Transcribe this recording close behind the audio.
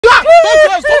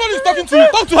Somebody's talking to you.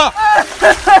 Talk to her.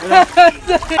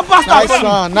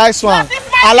 Nice one.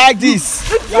 I like this.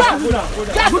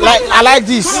 I like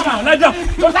this.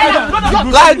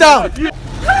 Lie down.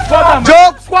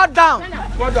 Joe, squat down.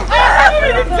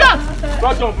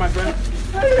 Squat down, my friend.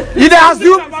 He has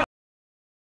you.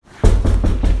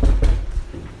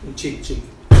 Chick.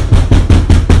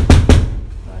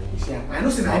 I know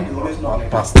say I always knock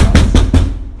like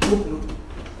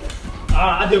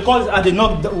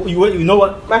you know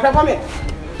what? My friend, come here.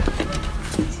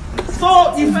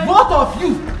 So if both of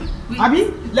you, Abi,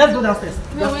 let's go downstairs.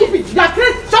 You're stupid. You're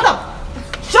crazy. Shut up.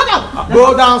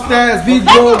 Go downstairs, big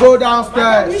bro. Go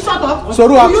downstairs. You shut up. So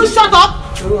you shut up.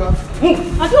 I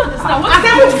don't understand.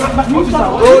 Go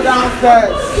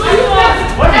downstairs.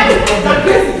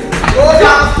 Go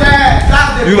downstairs.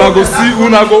 You na go see,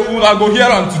 una go hear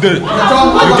am today. You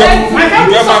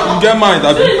get mind,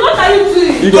 Abi. What are you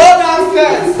doing? Go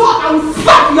downstairs. Stop and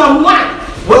fuck your mind.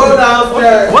 Go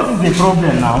downstairs. What is the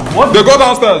problem now? They go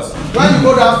downstairs. When you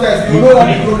go downstairs, you know what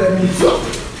the problem is.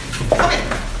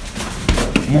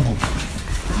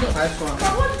 Nice one.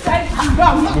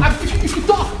 If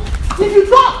you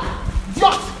talk,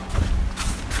 just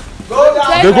Go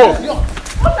down. They go.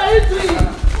 what are you doing?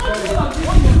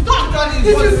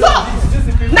 If you talk, Go inside.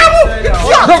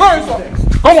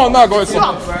 Come on now, go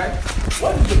inside.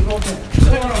 What is the problem?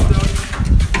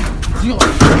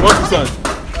 What's inside?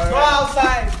 Go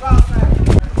outside.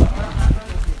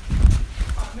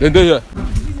 Then they here.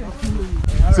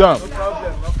 See am. No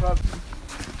problem.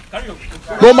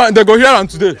 No man, they go hear am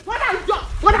today. what are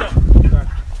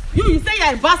you say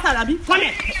you're a bastard, Abi? Come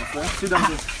here. Sit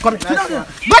down. Go down,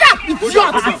 idiot.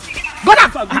 Go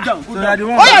down.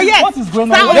 Oh yeah. What is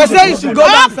going on? They say you should go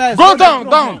down first. Go down.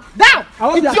 Down.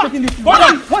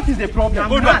 What is the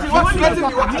problem?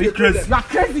 Are you crazy? You are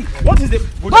crazy. What is the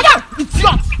Go down,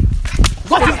 idiot.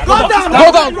 Go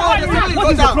down.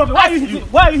 What is the problem?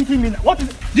 Why are you hitting me? What is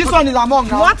This one is among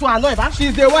You now. want to annoy, huh?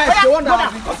 She's the wife, the one that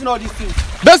has been causing all these things.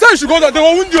 They say she go down. They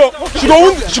go wound you. She go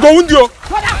wound you.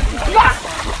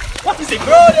 what is it?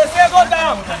 Bro, they say go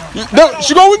down.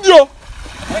 She go wound you.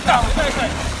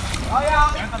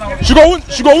 She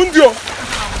go wound you.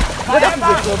 What is the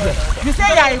problem? You say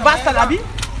you're a bastard, Abi?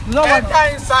 No one. Enter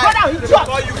inside. Go down, They idiot.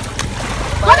 call you.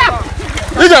 Go down.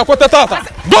 You get what tata.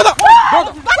 Go down.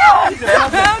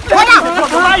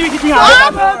 Why are you hitting her?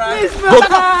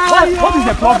 What is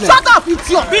the problem? Shut up,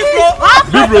 idiot. Big bro.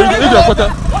 Big bro, you get what?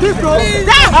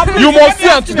 You must see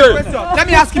am today. Let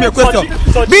me ask him a question.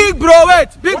 Big bro, wait.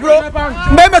 Big bro.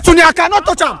 Remember, Tony, I cannot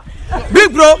touch him.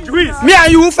 Big bro, me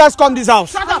and you who first come this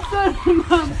house. Shut up.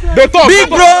 They talk. Big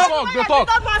bro. They talk.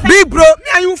 Big bro, me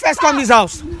and you who first come this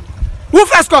house. Who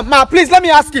first come? Ma, please let me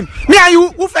ask him. Me and you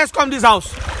who first come this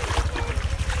house.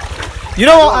 You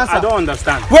know what answer? I don't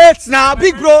understand. Wait now,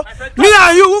 big bro. Me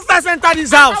and you who first enter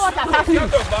this house. They go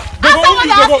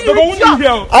wound you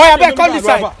here. Oh, I better come this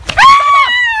side.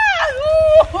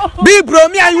 Big bro,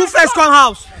 me and you first come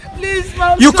house. Please,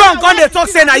 mom. You come they talk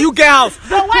say na you get house.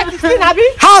 The wife is still, Abi?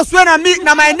 House when I meet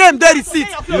na my name there receipt.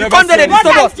 You come there they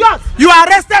disturb us. You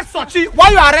arrested Sochi. Why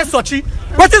you arrest Sochi?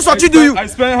 What did Sochi do you? I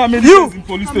spent how many days in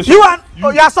police station? You and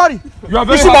you are sorry. You are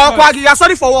very You are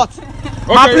sorry for what?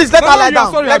 Ma, please let her lie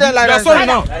down. Let them lie down.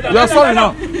 You are sorry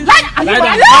now. Ma, please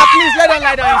let them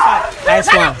lie down inside. Nice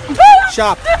one.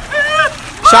 Sharp.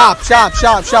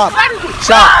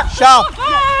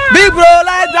 Big bro,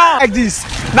 lie down. Like this.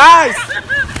 Nice.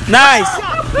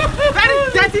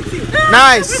 Very dirty thing.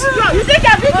 Nice. You think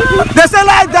I'm big? They say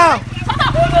lie down.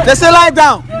 They say lie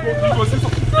down.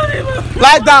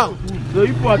 Lie down.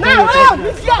 Now,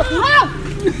 idiot.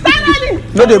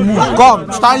 No, they move.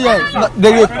 Come, stand here. No,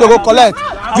 they go collect.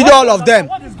 Video all of them.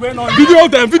 Video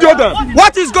them.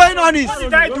 What is going on is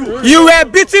you were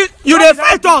beating. You they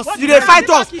fight us.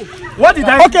 What did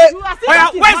I do? Okay.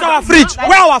 Where's our fridge?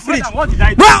 Where our fridge?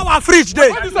 Where our fridge?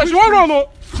 There. She won't run.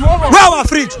 Where our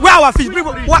fridge? What?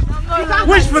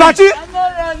 Which fridge? Sachi?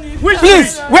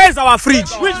 Please, where's our fridge?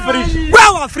 Which fridge? Where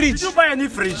our fridge? Did you buy any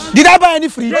fridge? Did I buy any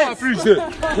fridge?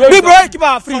 Big bro, keep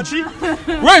our fridge.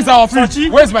 Where is our fridge?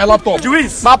 Where's my laptop?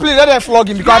 Juice. Ma, please let them flog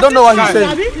him because I don't know what he's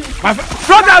saying.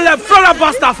 Throw that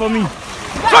bastard for me.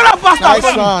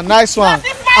 Nice one.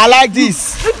 I like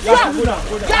this.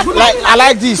 I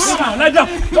like this. Lie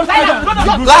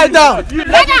down.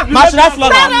 Ma, should I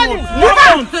flog him?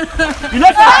 You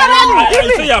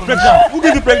say you are pregnant. Who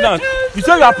gave you pregnant? You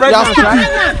say you are pregnant. You are stupid.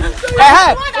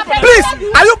 Hey, please,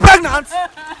 are you pregnant?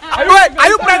 Wait, are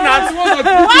you pregnant?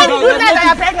 Why did you say that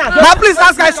you're pregnant? Ma, please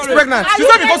ask her if she's pregnant. She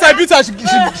said because I beat her, she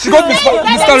got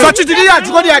miscarriage. So she did it.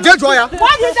 You go there, Why did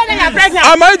you say that you're pregnant?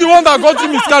 Am I the one that got you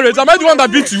miscarriage? Am I the one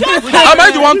that beat you? Am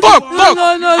I the one? Talk. No.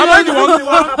 Am I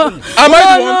Am I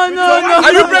the one? No.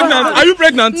 Are you pregnant? Are you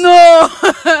pregnant? No.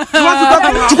 You want to talk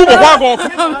to her?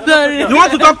 I'm sorry. You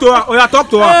want to talk to her? Oh yeah, talk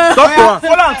to her. Talk to her.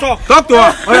 Follow and talk. Talk to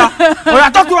her. Oh yeah,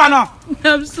 talk to her now.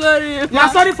 I'm sorry. You are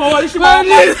sorry for what? I'm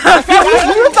sorry.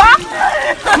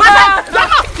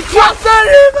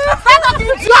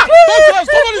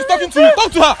 Somebody's talking to you.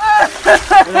 Talk to her.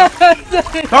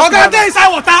 Okay, stay inside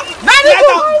water.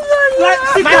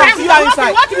 Sit down. You are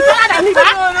inside. What you taller than me,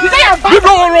 man? You say you're bad. You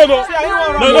don't want to run.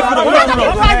 No, let's do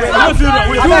that.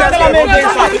 We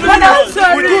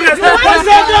do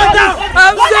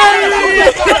I'm sorry.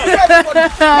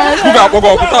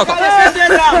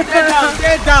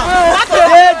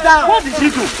 What did she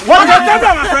do? What did you do,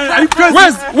 my friend? Are you crazy?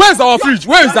 Where's our fridge?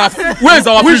 Where is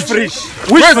our Which fridge?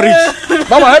 fridge? Which fridge?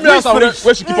 Mama, help me answer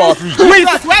where she keep our fridge.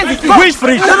 Which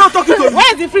fridge? You're not talking to me.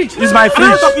 Where's the fridge? It's my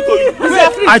fridge.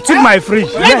 I took my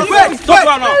fridge. Yes. Talk to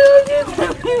her now.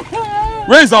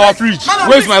 Where is our fridge?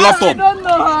 Where's my laptop? I don't know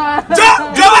her.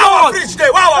 Our fridge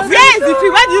there. Where Where is the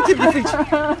fridge? Where do you keep the fridge?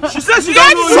 She says she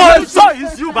don't know. So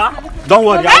it's you, ba. Don't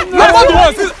worry. I'm not the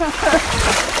one.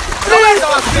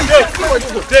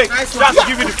 Take. Just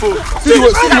give you the phone. See the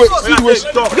way.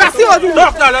 Talk. You are still holding me.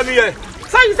 Talk now. Let me hear.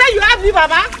 So you say you have me,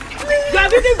 Baba? You are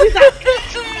beating Peter.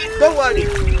 Don't worry.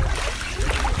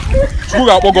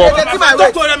 Talk to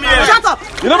them here. Shut up.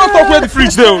 You never talk where the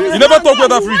fridge there. You never talk where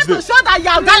that fridge You there. want to show that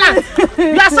you are gallant.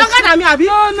 You are stronger than me,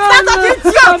 Abi. No.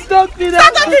 Start talking.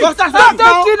 I'm talking. Start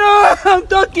talking. I'm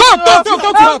talking. Talk to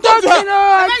her. Talk to her.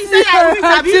 You say you are a witch,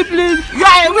 Abi. Auntie, please. You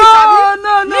are a witch, Abi.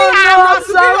 No.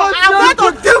 I'm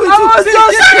going to deal with you.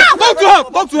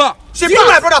 Talk to her. She beat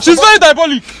my brother. She's very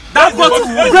diabolic. That bottle.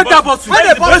 Break that bottle.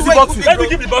 Where's the bottle? Let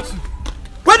me give the bottle.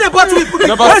 Where the bottle?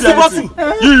 Where's the bottle?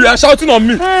 You are shouting on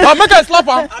me. I'll make her slap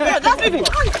her. Just leave him.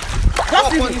 Why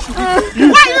are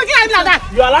you looking at me like that?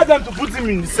 You allow them to put him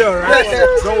in the cell, right?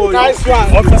 Don't worry. Nice one.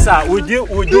 Officer, we do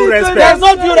respect. There's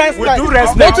no due respect. We do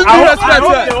respect. Not to do I respect,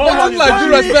 hope sir. the whole Not like do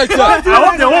respect, sir. I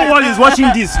hope the whole world is watching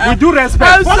this. We do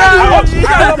respect. I'm I hope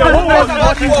the whole world is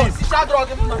watching this.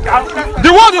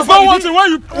 The world is not watching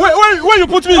when you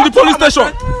put me in the police station.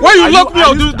 When you lock me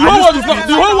out, the whole world is not.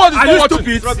 The whole world is not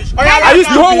watching.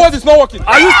 The whole world is not working.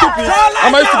 Are you stupid?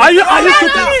 Am I stupid? Are you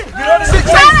stupid?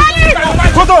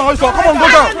 Go down, Oyster. Come on, go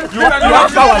down. You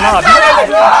have power now.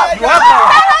 You have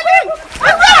power.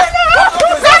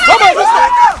 Come on, listen.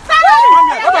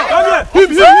 Come here. Him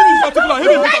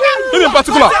in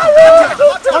particular.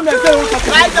 Come here.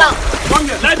 Lie down. Come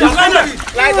here.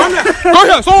 Come here. Go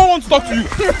here. Someone wants to talk to you.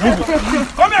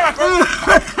 Come here, my friend.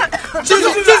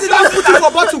 Chizzy don't put you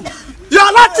for bottle. You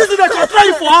are not chizzy that you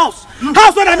try for house.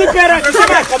 House when I need parents. You say,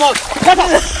 man, come on.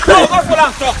 No, go for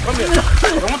that talk. Come here. I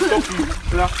want to talk to you.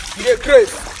 You get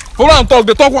crazy. Follow and talk.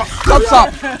 They talk what? What's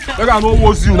up? They can know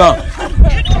what's you now.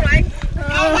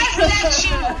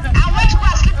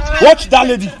 Watch that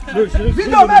lady.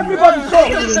 Video make everybody show.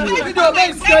 Video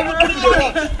make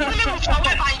everybody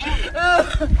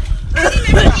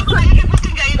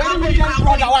Very wicked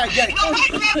brother, why I get?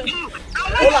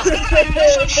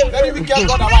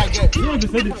 You want to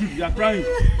say the truth, you are crying.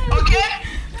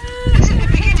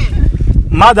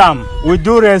 Madam, with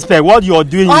due respect, what you are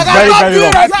doing is very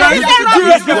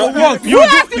wrong.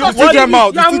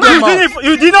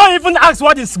 You did not even ask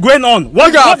what is going on. What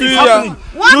is happening?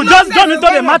 You just jump into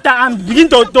the matter and begin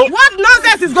to. What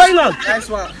nonsense is going on? Nice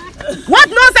one. What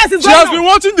nonsense is She going has on? been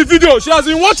watching the video. She has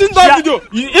been watching that video.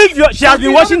 If she has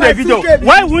been watching the video,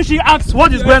 why won't she ask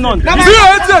what is going on? See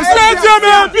ATM,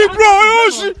 man, big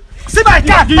bro. See my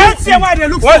card. Let's see why they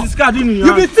look What for. is this car doing?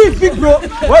 You be thief, big bro.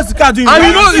 What's the car doing? And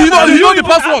you know the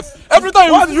password. Every time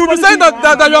you be saying that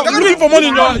you are looking for money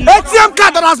in your ATM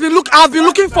card that I've been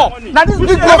looking for. Now this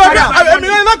big bro.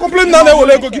 I'm not complaining now.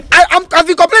 I've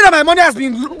been complaining that my money has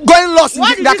been going lost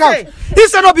in the account. He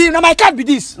said no be now my card be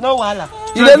this. No wahala.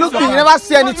 You dey look me, you never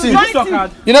see anything.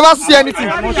 You never see anything.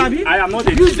 I am not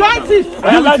a You join thief.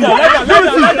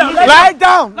 Lie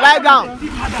down.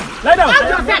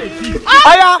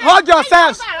 Aya, hold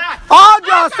yourselves. Hold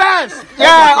yourselves.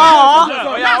 Yeah,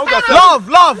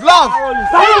 love.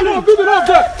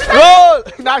 Roll.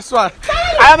 Nice one.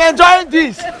 I am enjoying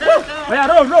this.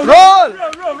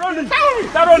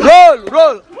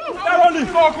 Roll.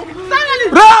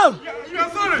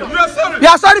 You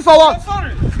are sorry for what?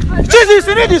 Jesus,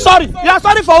 you need the sorry. You are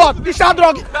sorry for what? You shall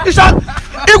drug.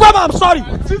 Igwema, I'm sorry.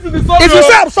 If you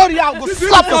say I'm sorry, I'll go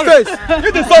slap your face. Go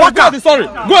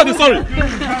at the sorry.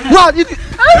 What?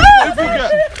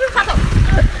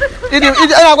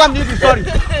 Sorry.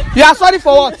 You are sorry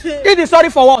for what? It is sorry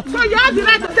for what? So you have the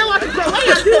right to say what you say. When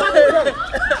you see what you say.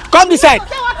 Come this side.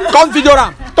 Come video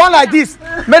ram. Turn like this.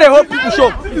 May the whole people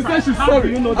show. She said she's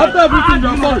sorry. After everything,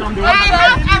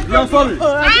 you're sorry.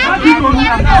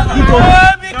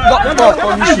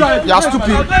 You are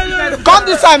stupid. Come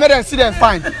this side, make them see them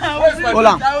fine. Hold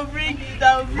on.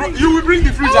 You will bring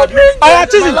the fridge.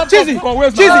 Chizzy,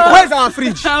 where's our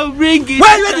fridge? I'll bring it.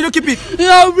 Where did you keep it?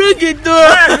 I'll bring it though.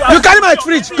 You carry my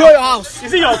fridge, go your house.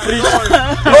 Is it your fridge?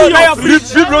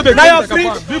 Big bro, they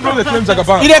claim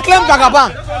Jagaban. You dey claim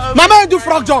Jagaban. My man do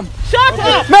frog jump. Shut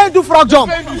up. Man do frog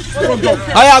jump.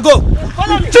 Aya go.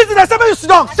 Chizzy, they say you sit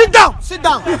down. Sit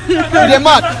down. You dey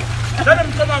mad.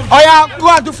 Aya, go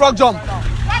and do frog jump.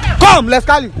 Come, let's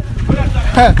call you.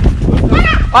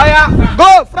 Aya,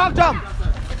 go frog jump.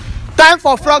 Time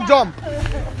for frog jump.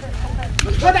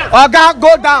 Oga,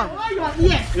 go down.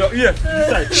 Your ear.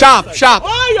 Sharp.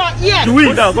 Oh, your ear. Do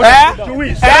we now? Go Eh? Do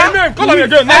we? Call him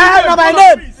again. No, my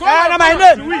name. No, my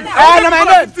name. No, my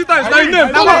name. 50 times my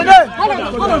name. No, my name.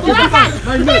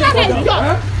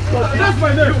 That's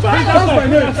my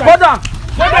name. Hold on.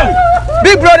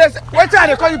 Big bro, what time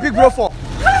they call you big bro for?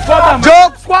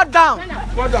 Joke, squat down.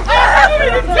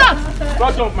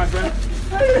 Squat jump, my friend.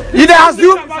 You dey ask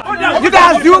you. God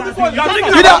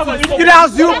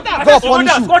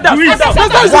punish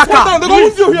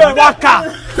you. Waka.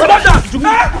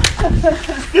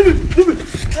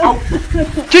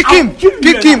 Kick him.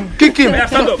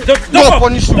 God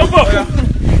punish you.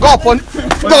 God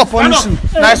punish you.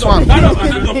 Nice one.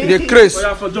 You dey craze. You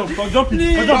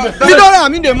don't know, I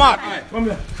mean the mad.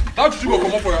 That juju go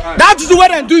come up for your eye. That juju where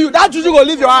dem do you. That juju go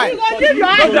leave your eye.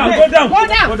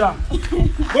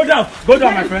 Go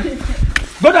down, my friend.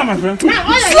 Go down, my friend.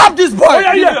 Slap this boy.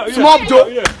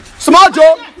 Small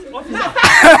Joe.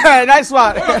 Nice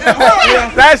one. Yeah.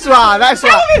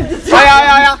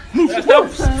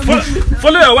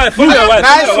 Follow your wife.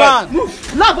 Nice one.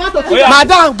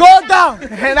 Madam, go down.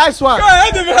 Nice one.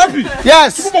 I'm even happy.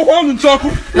 Yes.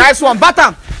 Nice one.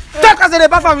 Batam. Take us in the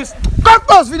bathroom. Cut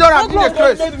those video and do the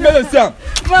craze. Do you know this thing?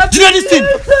 The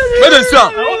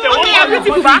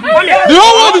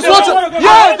whole world is watching.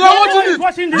 Yeah, they are watching it.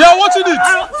 They are watching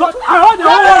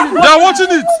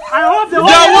it.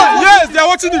 Yes, they are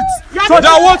watching it. They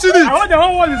are watching it.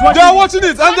 They are watching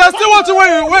it, and they are still watching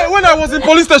when I was in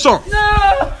police station.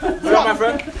 My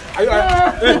friend.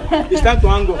 It's time to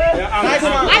angle.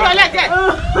 Hang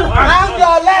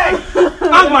your leg.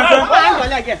 Hang, my friend.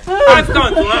 Five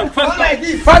count to hang.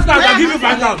 Five count, I'll give you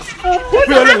 5 counts. Put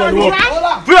your leg on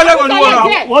the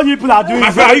wall. What people are doing?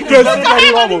 My friend, are you crazy?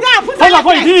 First of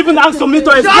all, you didn't even ask me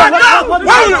to explain.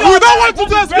 We don't want you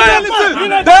to explain anything.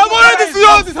 They have already seen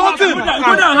us. It's nothing.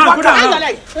 Go down.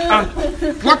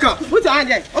 Walk up. Put your hand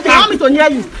there. Okay, I want me to hear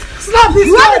you. Slap this.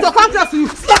 You want me to come close to you?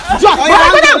 Slap.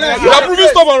 You are proving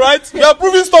stubborn, right? You are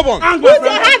proving stubborn. Put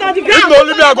your hand on the If ground. not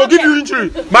only me, I go give you injury.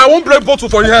 But I won't play bottle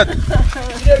for your head.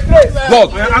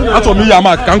 Lord, that's what me,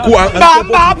 Yamak. Kanku. Hang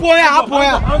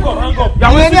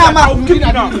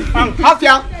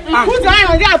Put your hand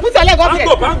on there. Put your leg up here.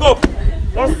 Hang up.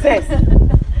 Nonsense.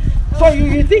 So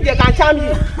you think they can charm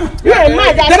you? You ain't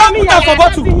mad. They don't put you for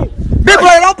bottle. Big boy,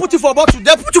 they don't put you for bottle.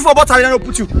 They put you for bottle and they don't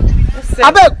put you.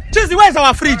 Abeg, Chizzy, where is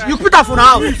our fridge? You put her for the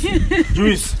house.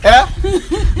 Juice. Eh?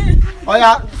 Oh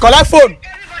yeah, collect phone.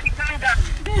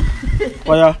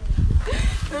 Oh yeah.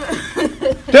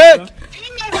 Take.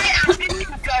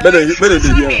 Better Do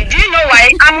you know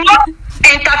why? I'm not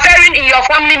interfering in your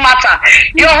family matter.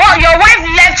 Your wife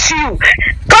left you.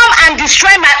 Come and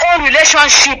destroy my own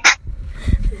relationship.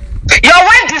 Your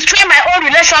wife destroyed my own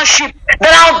relationship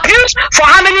that I've built for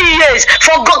how many years?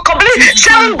 For complete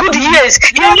 7 good years.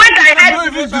 You went ahead. You don't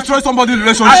even destroy somebody's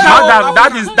relationship. Madam,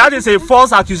 that is a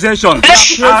false accusation.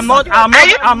 I'm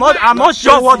not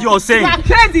sure what you're saying.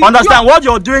 Understand, what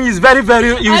you're doing is very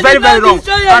wrong.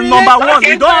 And number one,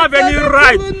 you don't have any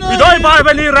right. You don't even have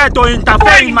any right to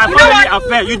interfere in my family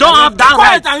affair. You don't have that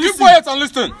right. Keep quiet and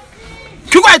listen.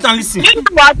 Keep quiet and listen. You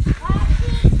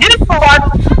know what?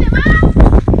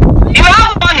 You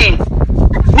have money.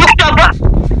 You can go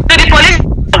to the police.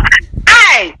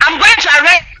 I'm going to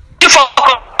arrest you for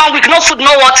 1 week. No food,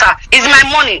 no water. It's my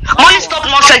money. Money stop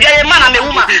nonsense. You're a man, I'm a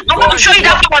woman. I'm going to show you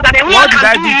that power that a woman What did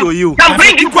I do to you? Can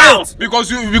bring you down.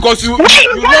 Because you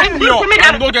lock me up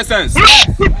and don't get sense. You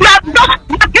are not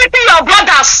treating your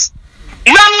brothers.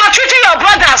 You are not treating your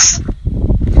brothers.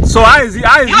 So how is it?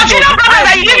 Your children brothers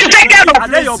that you need to take care of. Are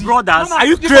they your brothers? Are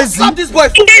you crazy? Stop this boy.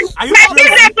 Are you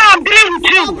crazy? I'm dealing with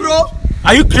you. Bro.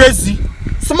 Are you crazy?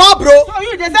 Small bro. So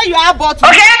you, they say you have bottle.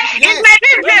 Okay? It's my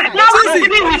business. No one's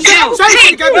dealing with you.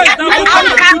 See,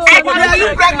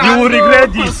 You will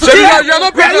regret this. So you are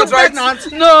not pregnant, right?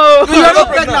 No. You are not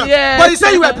pregnant. Yeah. But you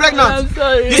said you were pregnant. I'm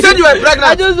sorry. You said you were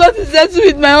pregnant. I just want to settle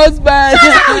with my husband.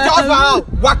 Settle with your husband how?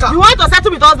 Waka. You want to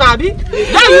settle with husband, Abi?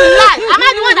 Then you lie. Am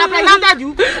I the one that pregnanted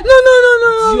you?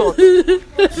 No.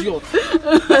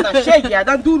 Shake it,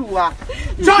 don't do it.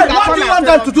 Joy, what do you want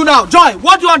them to do now? Joy,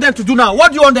 what do you want them to do now?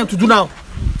 What do you want them to do now?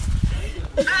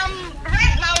 Right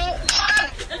now,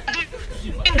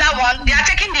 in that one, they are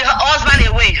taking the husband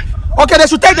away. Okay, they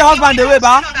should take the husband away,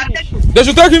 ba. They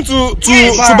should take him to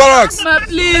barracks. Ma,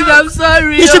 please, I'm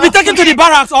sorry. He should be taken to the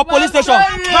barracks or police station.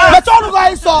 But all the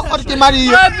guys saw Ma, please,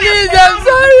 I'm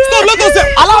sorry. Stop, let us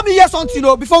say, allow me hear something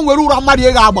before we rule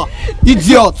marry Gaba.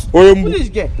 Idiot. Please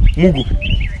get. Mugu.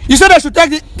 You said they should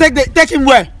take him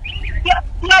where?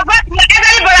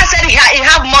 Everybody said he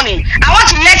have money. I want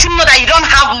to let him know that you don't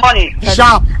have money.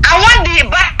 Sharp. I want the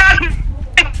barrack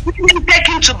to take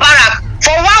him to barrack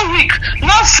for 1 week.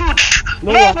 No food,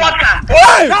 no water.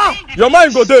 Hey! Your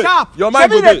mind go there. Sharp. Your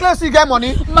mind go Maybe there. they get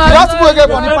money. You Ma, have to go get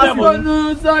money.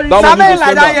 No, sorry. That Come money in go lie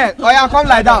spend down am. here. Oh yeah, come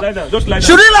lie down. Just like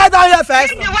Should he lie down here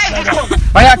first?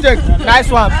 Oh yeah, take. Nice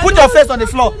one. Put your face on the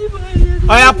floor.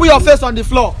 Oh yeah, put your face on the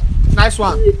floor. Nice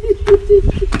one.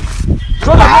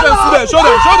 Show them, let them see them. Show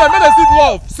them, let them see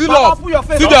love. See love. Put your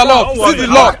face See on their the love. floor. See the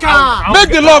love. Make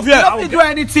the love here. Don't do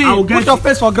anything. I will get Put your you.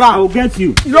 face on I ground. will get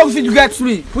you. You don't think you get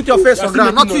me. Put your face on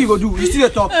ground. Nothing you go do. You see the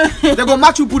top. They go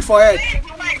match you put for head.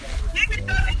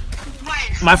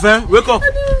 My friend, wake up.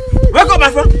 Wake up,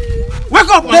 my friend. Wake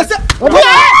up. They say,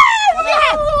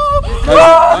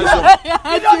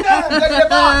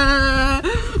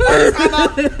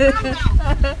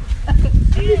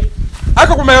 I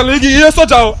come from my league. Yes,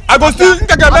 Sochi. I go still.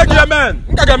 Nka make you a man.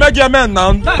 Nka make you a man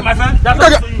now. My friend, that's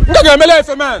what I'm saying. Nka make life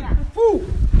a man.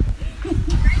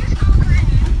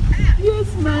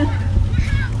 Yes, man.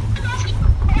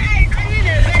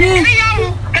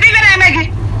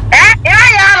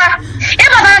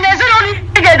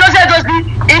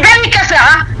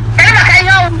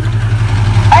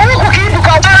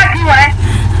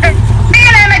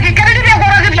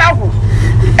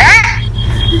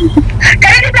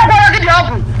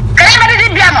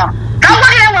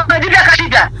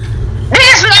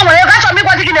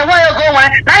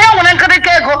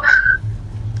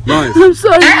 Nice. I'm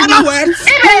sorry. in other words,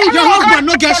 your husband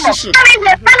no get shishi.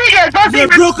 The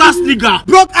broke ass nigga.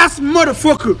 Broke ass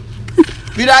motherfucker.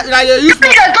 You use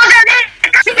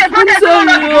I'm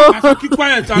sorry. Keep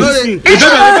quiet and listen.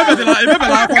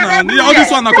 All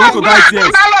this one na collect to die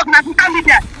tears.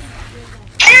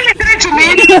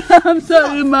 I'm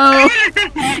sorry, Ma.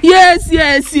 Yes.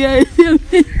 I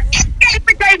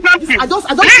don't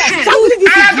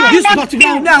this not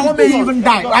me. Now I won't make you even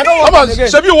die. I don't Come on, want again.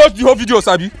 Shebi, you watch the whole video,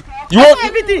 Sabi. You want?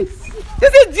 Everything.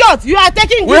 This idiot. You are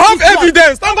taking. We have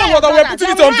evidence. Thank God that we're putting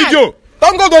it on video.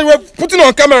 Thank God that we're putting it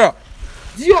on camera.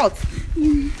 Idiot.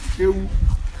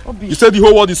 You said the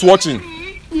whole world is watching.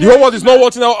 The whole world is not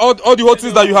watching all the whole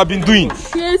things that you have been doing.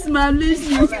 Yes, ma'am.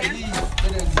 Listen.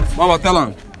 Mama, tell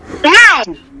him. Now,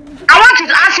 I want to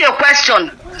ask you a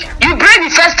question. You break the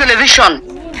first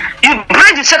television. You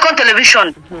break the second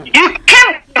television. You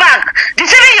came back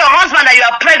deceiving your husband that you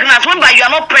are pregnant, when you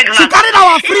are not pregnant. She carried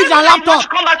our fridge and laptop.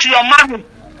 Come back to your marriage.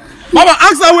 Mama,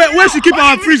 ask her where she keep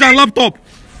our fridge and laptop.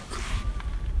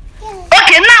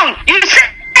 Okay, now you said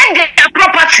their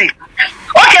property.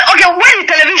 Okay, where the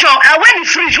television, where the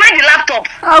fridge, where the laptop?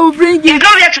 I will bring it. It's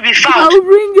not there to be I found. will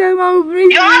bring them.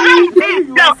 Your husband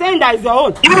will You are saying that is your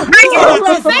own. You will bring it. You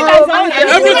are saying that is your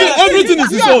own. Everything is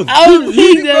his own. I will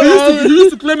bring them. He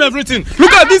used to claim everything.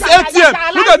 Look at this ATM.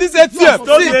 Look at this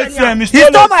ATM. He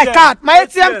stole my card. My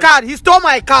ATM card. He stole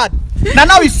my card.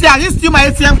 Now he steal my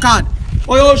ATM card.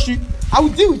 Oh, I will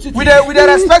deal with it. With the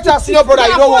respect to our senior brother,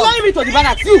 you don't want. Follow me to the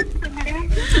barracks. You.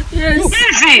 Yes.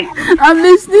 Easy. I'm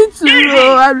listening to you.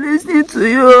 I'm listening to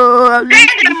you. I'm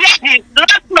listening. Tell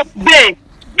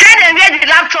them where the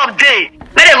laptop day.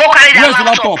 Where they go carry Where's their the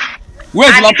laptop?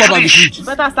 Where's the laptop and the fridge?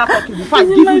 Better start talking before I In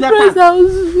give my you that friend's part.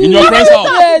 house. In your friend's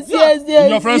house? Yes. In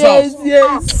your friend's house?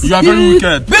 Yes. You are very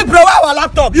wicked. Big bro, where our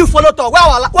laptop? You follow talk. Where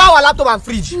our laptop and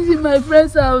fridge? It's in my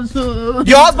friend's house. So.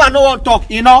 Your husband no want talk.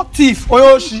 You know, thief.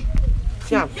 Oyoshi.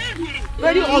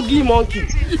 Very ugly monkey.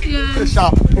 Yes.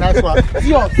 Sharp. Nice one.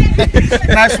 Idiot.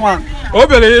 Nice one.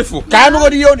 Obelefu. Can I go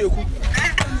to you?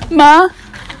 Ma?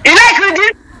 You like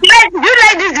this? You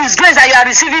like this disgrace that you are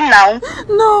receiving now?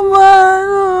 No,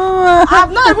 ma. I have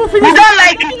not even You finished. don't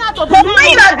like it. But when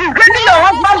you are disgracing your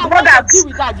husband's brothers,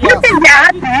 you think they are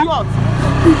happy? You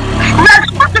are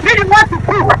supposed to be the one to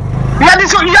cook. You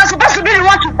are supposed to be the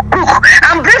one to cook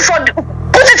and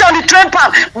put it on the train pan.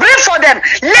 Bring for them.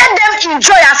 Let them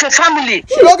enjoy as a family.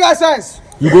 You don't get sense.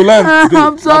 You go learn today.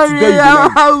 I'm sorry.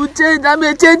 I will change. I'm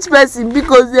a change person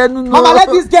because they don't know. Mama, let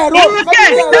this girl roll.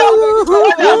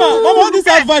 Mama, all this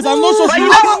advice, I'm not so sure.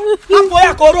 I'm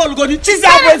going to roll. Go to chizzy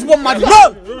average woman.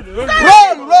 Roll.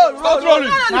 Stop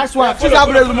rolling. Nice one. Chizzy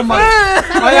average woman.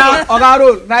 Oh yeah, Oga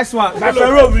roll. Nice one. That's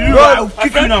a roll. I will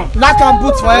kick you now. Knock and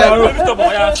boots for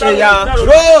her. Yeah.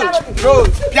 Roll.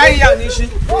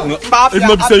 If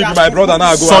not say you be my brother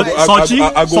now, I go.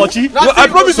 Sochi. No, I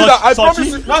promise you that. I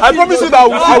promise you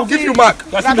that I will give you mark.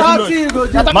 Go down.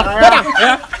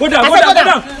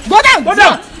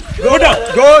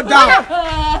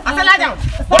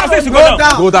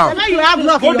 Go down. You have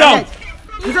love. Go down.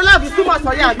 It's a love. It's too much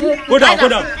for you. Go down.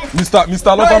 Mr.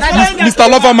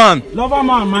 Loverman,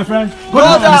 Loverman, my friend. Go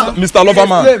down. Mr.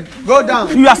 Loverman. Go down.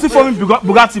 You are still following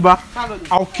Bugatti, ba?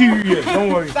 I'll kill you here. Don't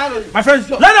worry. My friend,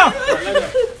 lie down.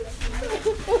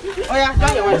 Oh yeah,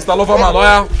 join your wife. Mr. Loverman, oh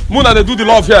yeah. Muna, they do the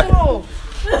love here.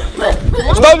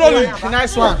 Stop rolling.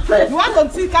 Nice one. You want to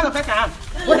see kind of person I have?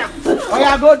 Go down. Oh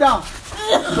yeah, go down.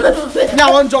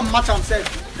 Now one jump match himself.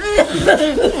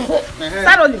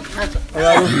 Start rolling.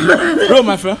 Bro,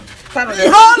 my friend.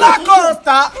 Roller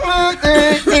coaster.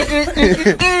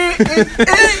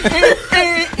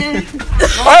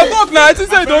 I talk now. I think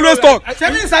say you always talk.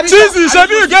 Chizzy,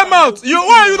 Shebi, you get mouth.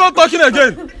 Why are you not talking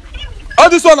again? All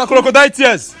this one are crocodile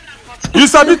tears. You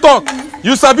sabi talk.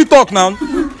 You sabi talk now.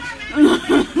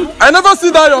 I never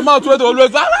see that your mouth where they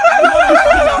always.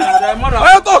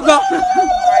 I talk now.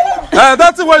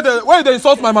 That's the way they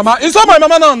insult my mama. Insult my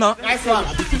mama now. Nice one.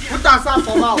 Put that sound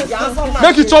for mouth.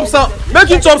 Make it chop sound.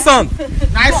 Make it chop sound.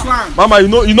 Nice one. Mama, you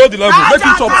know the level. Make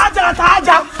it chop.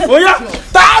 Oh yeah.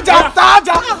 Taja.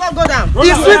 Go down.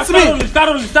 He sweets me. Start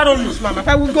on you.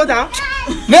 I will go down.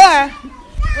 Yeah.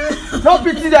 Don't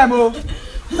pity them, oh.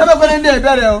 Never go in there,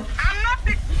 better.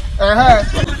 I'm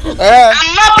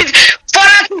not for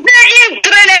today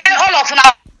training all of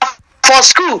now for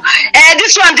school.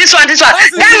 This one.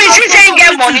 That means he saying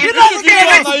get money. He didn't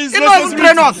even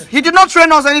train us. He did not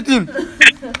train us anything.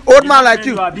 Old man like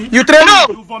you. You train No,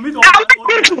 me. I want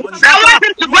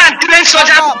him to go and train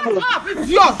soldier people.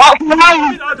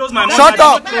 Shut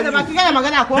up.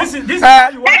 This is Let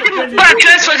him go and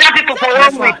train soldier people for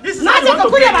 1 week.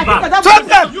 Stop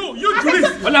them. You do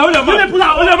this. Hold on.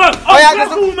 Oh, yeah,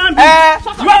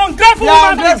 You are ungrateful,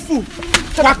 man. ungrateful.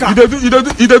 Waka.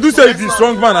 You do say he's a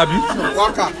strong man, Abi.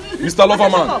 Waka. Mr.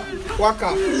 Loverman.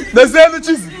 Waka. There's any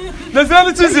Chizzy.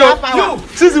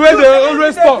 Chizzy where they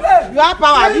always talk. You have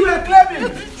power. You are claiming.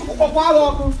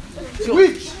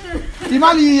 Which?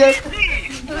 Imali here.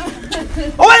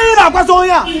 Oh, you know what's on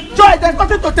here? Joy, there's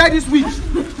nothing to tell this witch.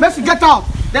 Mercy, get out.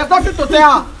 There's nothing to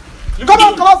tell her. Come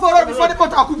on for her before the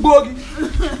pot I could go.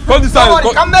 Come this side.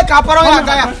 Come make her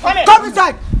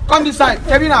Come this side.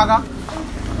 Kevin Aga.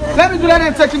 Let me do that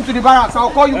and take him to the barracks. I'll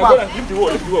call you back. Go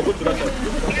to that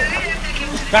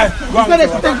side.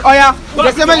 Oh yeah,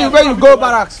 the same way you go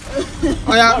barracks.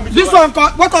 Oh yeah, this one,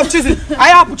 what of Chizzy? I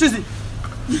have Chizzy.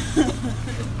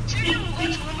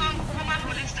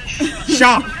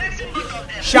 Sharp.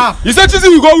 You said Chizzy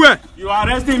will go where? You are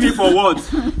arresting me for what?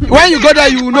 When you go there,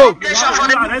 you will know. You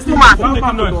are arresting me for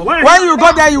what? When you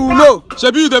go there, you will know.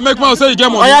 Shebi, they make man say you get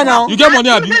money. Oh yeah, now. You get money,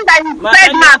 Abi. When by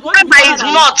his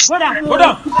mouth. Hold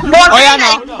on. Oh yeah,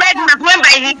 now. When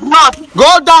by his mouth.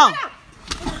 Go down.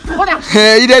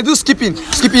 Hey, they do skipping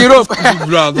rope.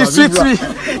 He sweet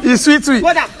me.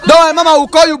 Don't worry, Mama will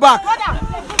call you back.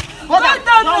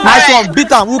 Nice one,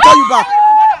 beat him. We'll call you back.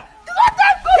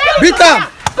 Beat him.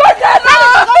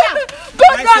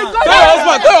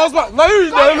 Tell your husband. Now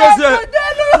you always here.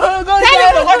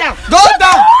 Go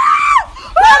down.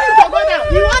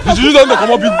 Did you don't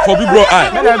come up for big bro?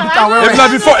 If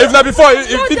not before,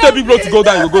 if you tell big bro to go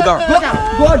down, you go down.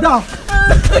 Go down.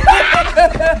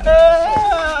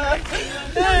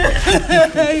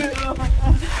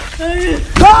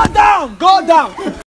 Go down.